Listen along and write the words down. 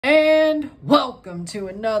And welcome to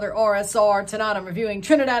another RSR. Tonight I'm reviewing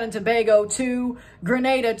Trinidad and Tobago 2,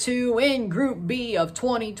 Grenada 2 in Group B of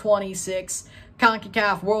 2026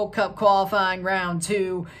 CONCACAF World Cup qualifying round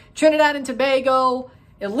 2. Trinidad and Tobago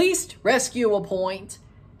at least rescue a point.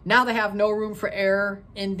 Now they have no room for error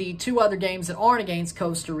in the two other games that aren't against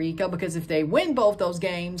Costa Rica, because if they win both those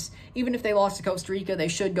games, even if they lost to Costa Rica, they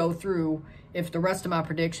should go through if the rest of my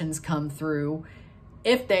predictions come through.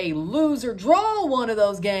 If they lose or draw one of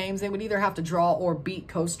those games, they would either have to draw or beat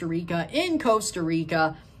Costa Rica in Costa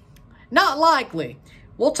Rica. Not likely.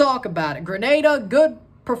 We'll talk about it. Grenada, good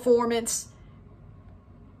performance.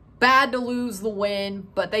 Bad to lose the win,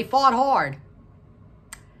 but they fought hard.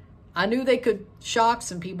 I knew they could shock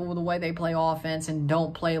some people with the way they play offense and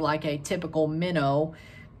don't play like a typical minnow.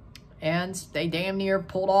 And they damn near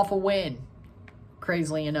pulled off a win,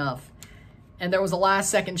 crazily enough. And there was a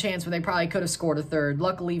last-second chance where they probably could have scored a third.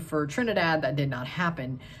 Luckily for Trinidad, that did not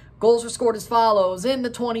happen. Goals were scored as follows. In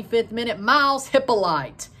the 25th minute, Miles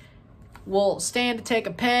Hippolyte will stand to take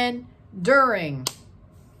a pen during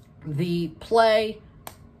the play.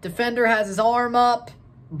 Defender has his arm up.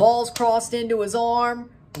 Ball's crossed into his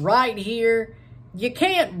arm right here. You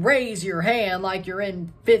can't raise your hand like you're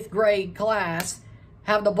in 5th grade class,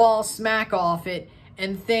 have the ball smack off it,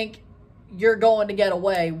 and think you're going to get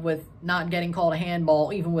away with not getting called a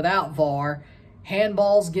handball, even without VAR.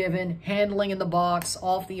 Handball's given, handling in the box,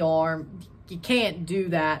 off the arm. You can't do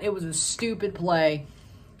that. It was a stupid play.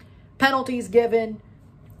 Penalties given.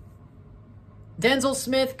 Denzel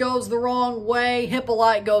Smith goes the wrong way.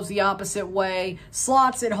 Hippolyte goes the opposite way.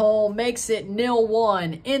 Slots it home, makes it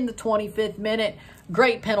 0-1 in the 25th minute.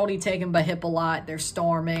 Great penalty taken by Hippolyte, their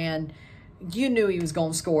star man. You knew he was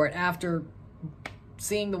going to score it after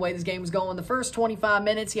seeing the way this game was going. The first 25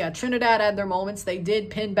 minutes, yeah, Trinidad had their moments. They did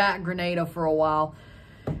pin back Grenada for a while.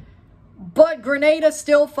 But Grenada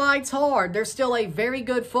still fights hard. They're still a very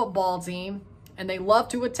good football team, and they love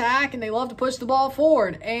to attack, and they love to push the ball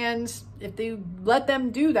forward. And if they let them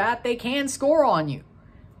do that, they can score on you.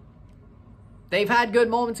 They've had good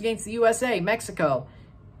moments against the USA, Mexico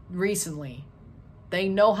recently. They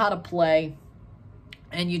know how to play,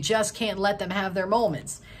 and you just can't let them have their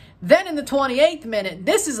moments. Then in the 28th minute,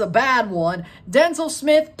 this is a bad one. Denzel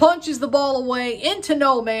Smith punches the ball away into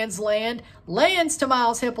no man's land, lands to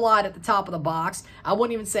Miles Hippolyte at the top of the box. I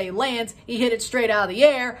wouldn't even say lands. He hit it straight out of the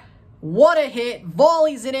air. What a hit.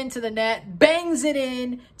 Volleys it into the net, bangs it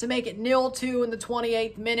in to make it 0-2 in the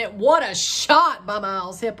 28th minute. What a shot by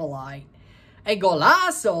Miles Hippolyte. A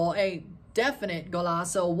golazo, a definite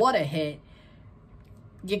golazo. What a hit.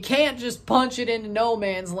 You can't just punch it into no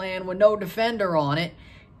man's land with no defender on it.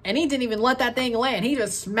 And he didn't even let that thing land. He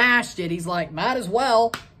just smashed it. He's like, might as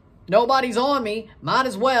well. Nobody's on me. Might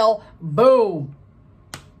as well. Boom.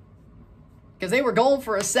 Because they were going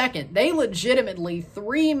for a second. They legitimately,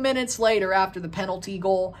 3 minutes later after the penalty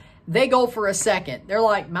goal, they go for a second. They're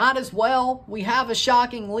like, might as well. We have a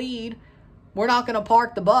shocking lead. We're not going to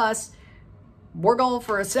park the bus. We're going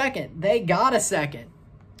for a second. They got a second.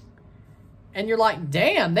 And you're like,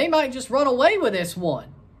 damn, they might just run away with this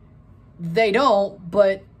one. They don't,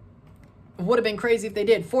 but it would have been crazy if they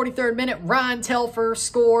did. 43rd minute, Ryan Telfer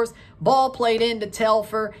scores. Ball played into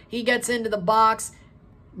Telfer. He gets into the box.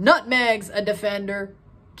 Nutmegs a defender.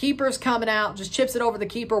 Keeper's coming out. Just chips it over the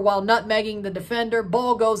keeper while nutmegging the defender.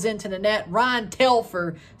 Ball goes into the net. Ryan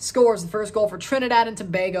Telfer scores the first goal for Trinidad and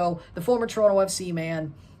Tobago, the former Toronto FC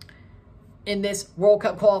man, in this World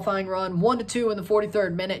Cup qualifying run. 1-2 in the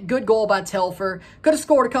 43rd minute. Good goal by Telfer. Could have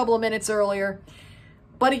scored a couple of minutes earlier,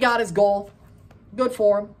 but he got his goal. Good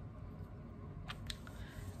for him.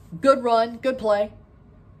 Good run. Good play.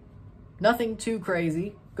 Nothing too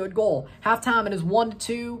crazy. Good goal. Halftime, it is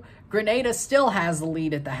 1-2. Grenada still has the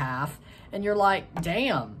lead at the half. And you're like,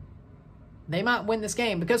 damn, they might win this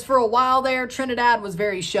game. Because for a while there, Trinidad was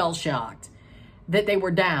very shell-shocked that they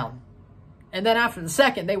were down. And then after the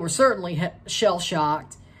second, they were certainly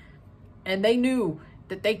shell-shocked. And they knew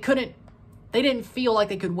that they didn't feel like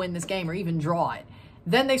they could win this game or even draw it.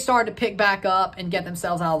 Then they started to pick back up and get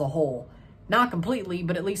themselves out of the hole. Not completely,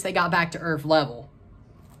 but at least they got back to earth level.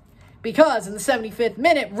 Because in the 75th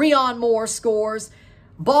minute, Rion Moore scores.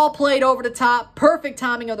 Ball played over the top. Perfect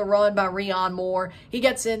timing of the run by Rion Moore. He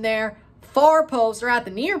gets in there. Far post, or at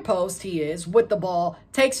the near post he is, with the ball.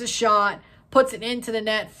 Takes a shot. Puts it into the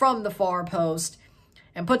net from the far post.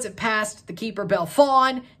 And puts it past the keeper,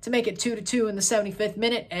 Belfon, to make it 2-2 in the 75th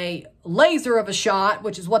minute. A laser of a shot,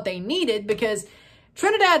 which is what they needed, because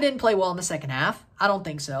Trinidad didn't play well in the second half. I don't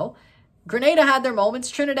think so. Grenada had their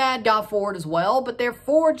moments. Trinidad got forward as well, but their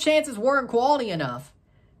forward chances weren't quality enough.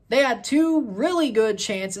 They had 2 really good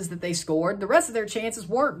chances that they scored. The rest of their chances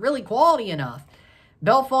weren't really quality enough.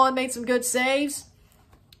 Belfond made some good saves.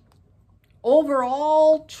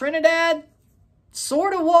 Overall, Trinidad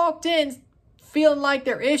sort of walked in feeling like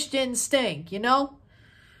their ish didn't stink, you know?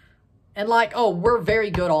 And like, oh, we're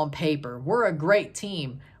very good on paper. We're a great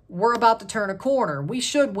team. We're about to turn a corner. We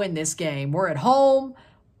should win this game. We're at home.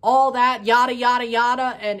 All that, yada, yada,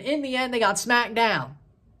 yada. And in the end, they got smacked down.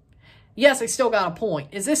 Yes, they still got a point.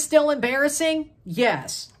 Is this still embarrassing?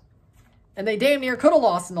 Yes. And they damn near could have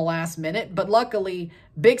lost in the last minute. But luckily,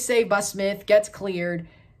 big save by Smith, gets cleared.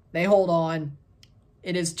 They hold on.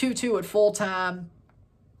 It is 2-2 at full time.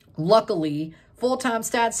 Luckily, full-time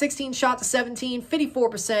stats, 16 shots to 17,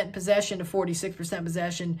 54% possession to 46%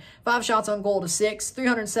 possession, 5 shots on goal to 6,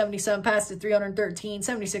 377 passes to 313,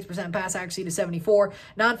 76% pass accuracy to 74,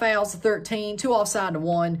 9 fouls to 13, 2 offside to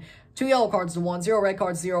 1, 2 yellow cards to 1, 0 red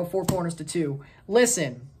cards to 0, 4 corners to 2.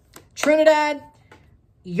 Listen, Trinidad,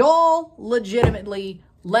 y'all legitimately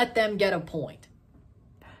let them get a point.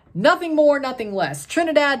 Nothing more, nothing less.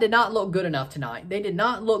 Trinidad did not look good enough tonight. They did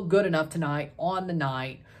not look good enough tonight on the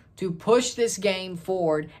night to push this game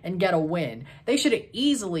forward and get a win. They should have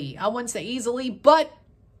easily, I wouldn't say easily, but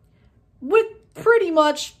with pretty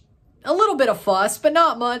much a little bit of fuss, but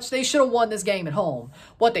not much, they should have won this game at home.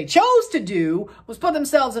 What they chose to do was put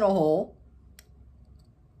themselves in a hole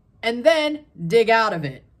and then dig out of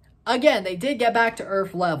it. Again, they did get back to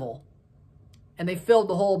earth level and they filled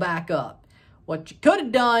the hole back up. What you could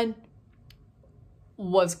have done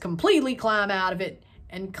was completely climb out of it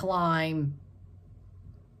and climb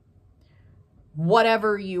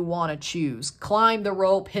whatever you want to choose. Climb the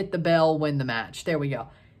rope, hit the bell, win the match. There we go.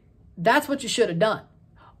 That's what you should have done.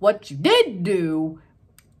 What you did do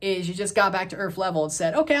is you just got back to earth level and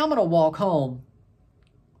said, okay, I'm going to walk home.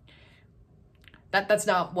 That's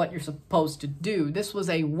not what you're supposed to do. This was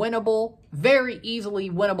a winnable, very easily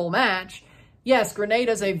winnable match. Yes,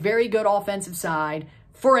 Grenada's a very good offensive side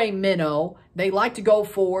for a minnow. They like to go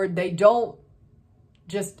forward. They don't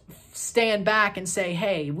just stand back and say,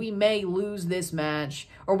 hey, we may lose this match,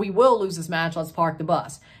 or we will lose this match, let's park the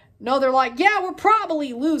bus. No, they're like, yeah, we're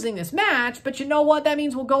probably losing this match, but you know what? That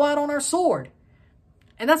means we'll go out on our sword.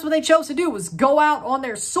 And that's what they chose to do, was go out on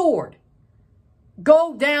their sword.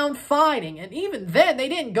 Go down fighting. And even then, they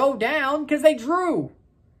didn't go down because they drew.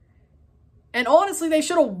 And honestly, they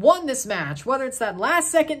should have won this match, whether it's that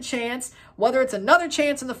last second chance, whether it's another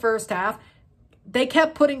chance in the first half. They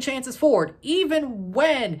kept putting chances forward, even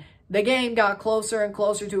when the game got closer and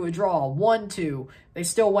closer to a draw. 1-2, they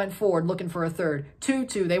still went forward looking for a third.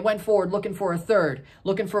 2-2, they went forward looking for a third,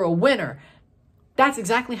 looking for a winner. That's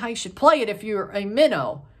exactly how you should play it if you're a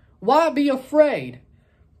minnow. Why be afraid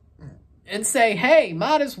and say, hey,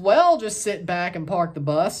 might as well just sit back and park the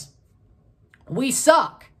bus? We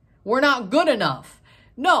suck. We're not good enough.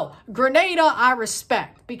 No, Grenada I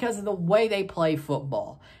respect because of the way they play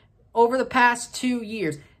football. Over the past 2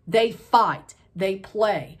 years, they fight, they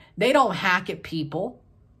play. They don't hack at people.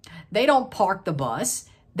 They don't park the bus.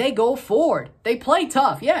 They go forward. They play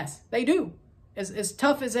tough. Yes, they do. As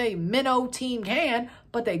tough as a minnow team can,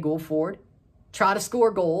 but they go forward, try to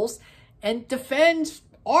score goals, and defend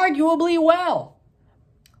arguably well.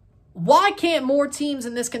 Why can't more teams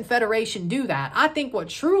in this confederation do that? I think what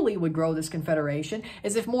truly would grow this confederation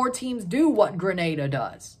is if more teams do what Grenada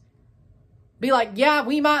does. Be like, yeah,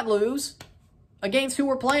 we might lose. Against who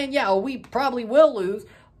we're playing, yeah, we probably will lose.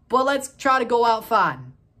 But let's try to go out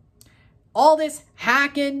fighting. All this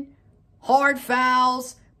hacking, hard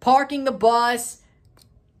fouls, parking the bus,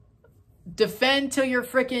 defend till your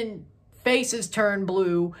freaking faces turn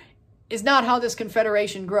blue is not how this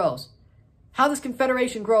confederation grows. How this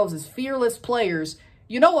confederation grows is fearless players.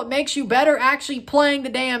 You know what makes you better? Actually playing the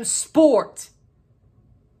damn sport.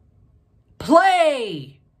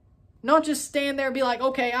 Play! Not just stand there and be like,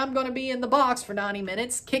 okay, I'm going to be in the box for 90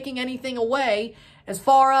 minutes, kicking anything away as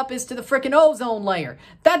far up as to the freaking ozone layer.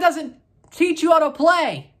 That doesn't teach you how to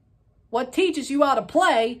play. What teaches you how to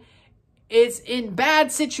play is in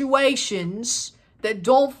bad situations that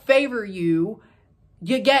don't favor you,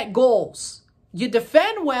 you get goals. You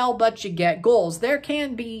defend well, but you get goals. There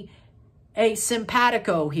can be a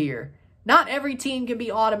simpatico here. Not every team can be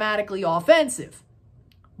automatically offensive,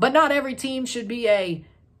 but not every team should be a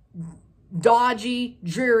dodgy,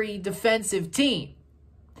 dreary, defensive team.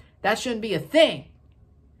 That shouldn't be a thing.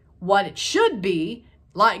 What it should be,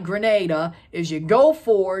 like Grenada, is you go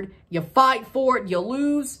forward, you fight for it, you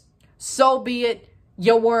lose, so be it.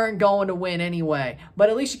 You weren't going to win anyway. But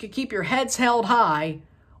at least you could keep your heads held high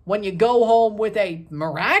when you go home with a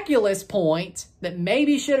miraculous point that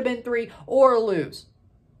maybe should have been 3 or lose.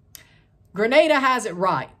 Grenada has it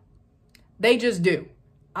right. They just do.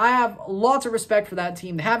 I have lots of respect for that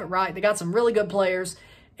team. They have it right. They got some really good players.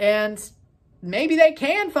 And maybe they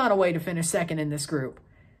can find a way to finish second in this group.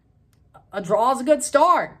 A draw is a good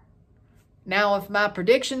start. Now, if my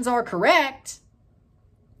predictions are correct,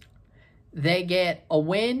 they get a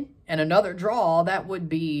win and another draw. That would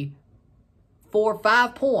be 4 or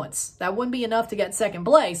 5 points. That wouldn't be enough to get second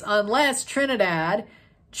place unless Trinidad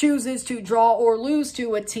chooses to draw or lose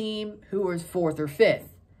to a team who is 4th or 5th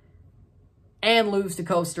and lose to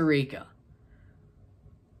Costa Rica.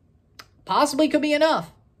 Possibly could be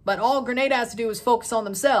enough, but all Grenada has to do is focus on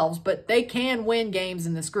themselves, but they can win games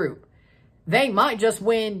in this group. They might just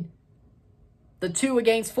win the 2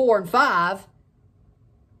 against 4 and 5,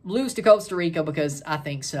 lose to Costa Rica because I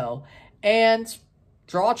think so, and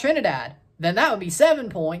draw Trinidad. Then that would be 7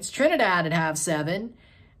 points. Trinidad would have 7.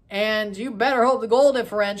 And you better hope the goal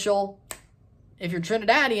differential, if you're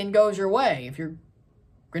Trinidadian, goes your way. If you're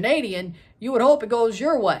Grenadian, you would hope it goes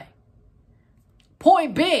your way.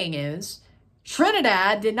 Point being is,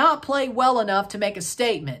 Trinidad did not play well enough to make a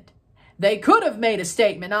statement. They could have made a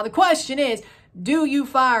statement. Now the question is, do you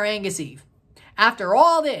fire Angus Eve? After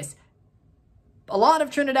all this, a lot of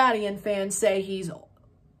Trinidadian fans say he's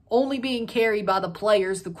only being carried by the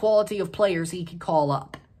players, the quality of players he could call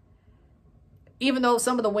up. Even though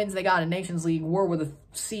some of the wins they got in Nations League were with a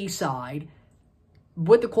C side,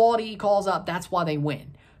 with the quality he calls up, that's why they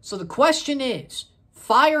win. So the question is,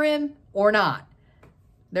 fire him or not?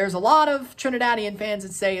 There's a lot of Trinidadian fans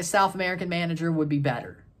that say a South American manager would be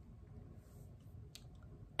better.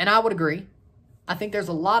 And I would agree. I think there's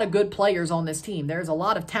a lot of good players on this team. There's a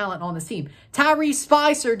lot of talent on this team. Tyrese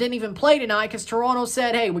Spicer didn't even play tonight because Toronto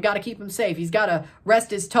said, hey, we got to keep him safe. He's got to rest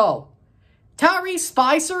his toe. Tyrese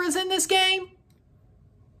Spicer is in this game?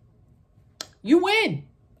 You win.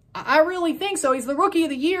 I really think so. He's the Rookie of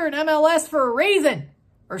the Year in MLS for a reason.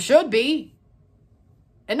 Or should be.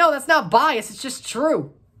 And no, that's not bias. It's just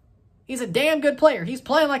true. He's a damn good player. He's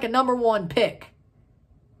playing like a #1 pick.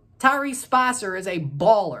 Tyrese Spicer is a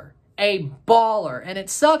baller. A baller. And it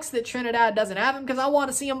sucks that Trinidad doesn't have him because I want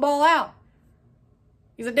to see him ball out.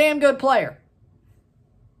 He's a damn good player.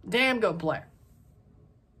 Damn good player.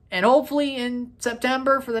 And hopefully in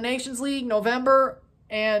September for the Nations League, November,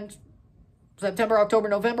 and September, October,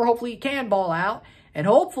 November, hopefully he can ball out. And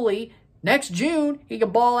hopefully next June he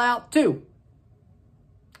can ball out too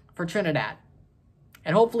for Trinidad.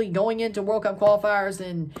 And hopefully going into World Cup qualifiers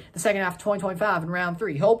in the second half of 2025 in round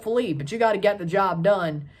 3. Hopefully. But you got to get the job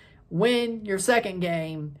done. Win your second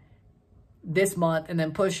game this month and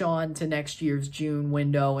then push on to next year's June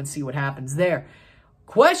window and see what happens there.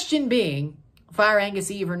 Question being, fire Angus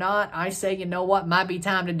Eve or not, I say, you know what, might be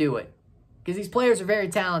time to do it. Because these players are very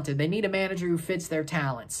talented. They need a manager who fits their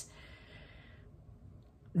talents.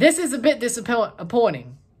 This is a bit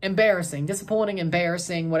disappointing, embarrassing,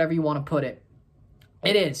 whatever you want to put it.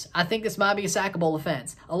 It is. I think this might be a sackable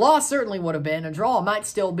offense. A loss certainly would have been. A draw might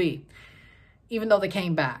still be, even though they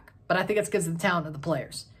came back. But I think it's because of the talent of the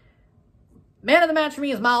players. Man of the match for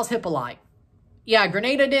me is Miles Hippolyte. Yeah,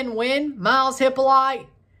 Grenada didn't win. Miles Hippolyte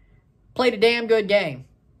played a damn good game.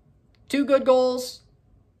 2 good goals.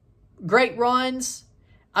 Great runs.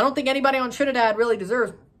 I don't think anybody on Trinidad really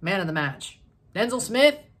deserves man of the match. Denzel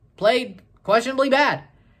Smith played questionably bad.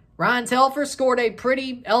 Ryan Telfer scored a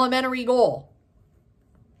pretty elementary goal.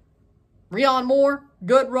 Rion Moore,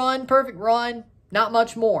 good run, perfect run, not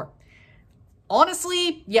much more.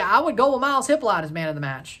 Honestly, yeah, I would go with Miles Hippolyte as man of the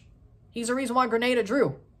match. He's the reason why Grenada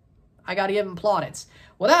drew. I got to give him plaudits.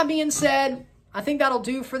 With that being said, I think that'll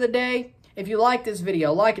do for the day. If you like this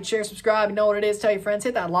video, like it, share, subscribe. You know what it is. Tell your friends.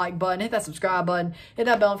 Hit that like button. Hit that subscribe button. Hit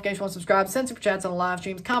that bell notification once subscribe. Send super chats on the live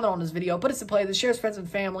streams. Comment on this video. Put us to play. Share with friends and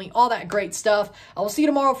family. All that great stuff. I will see you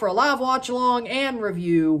tomorrow for a live watch along and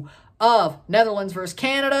review of Netherlands versus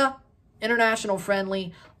Canada. International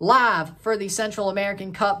friendly. Live for the Central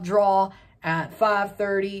American Cup draw at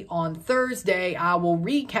 5:30 on Thursday. I will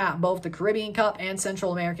recap both the Caribbean Cup and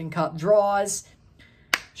Central American Cup draws.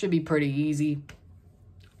 Should be pretty easy.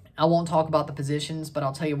 I won't talk about the positions, but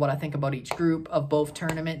I'll tell you what I think about each group of both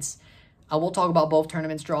tournaments. I will talk about both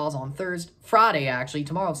tournaments draws on Friday, actually.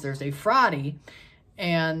 Tomorrow's Thursday, Friday.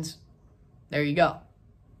 And there you go.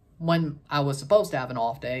 When I was supposed to have an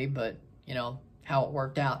off day, but, you know, how it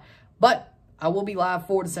worked out. But I will be live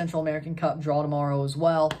for the Central American Cup draw tomorrow as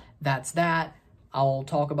well. That's that. I will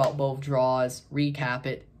talk about both draws, recap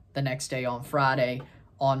it the next day on Friday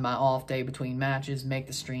on my off day between matches, make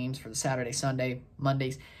the streams for the Saturday, Sunday,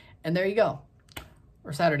 Mondays. And there you go.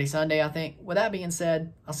 Or Saturday, Sunday, I think. With that being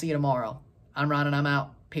said, I'll see you tomorrow. I'm Ron and I'm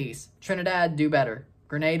out. Peace. Trinidad, do better.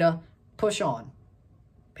 Grenada, push on.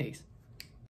 Peace.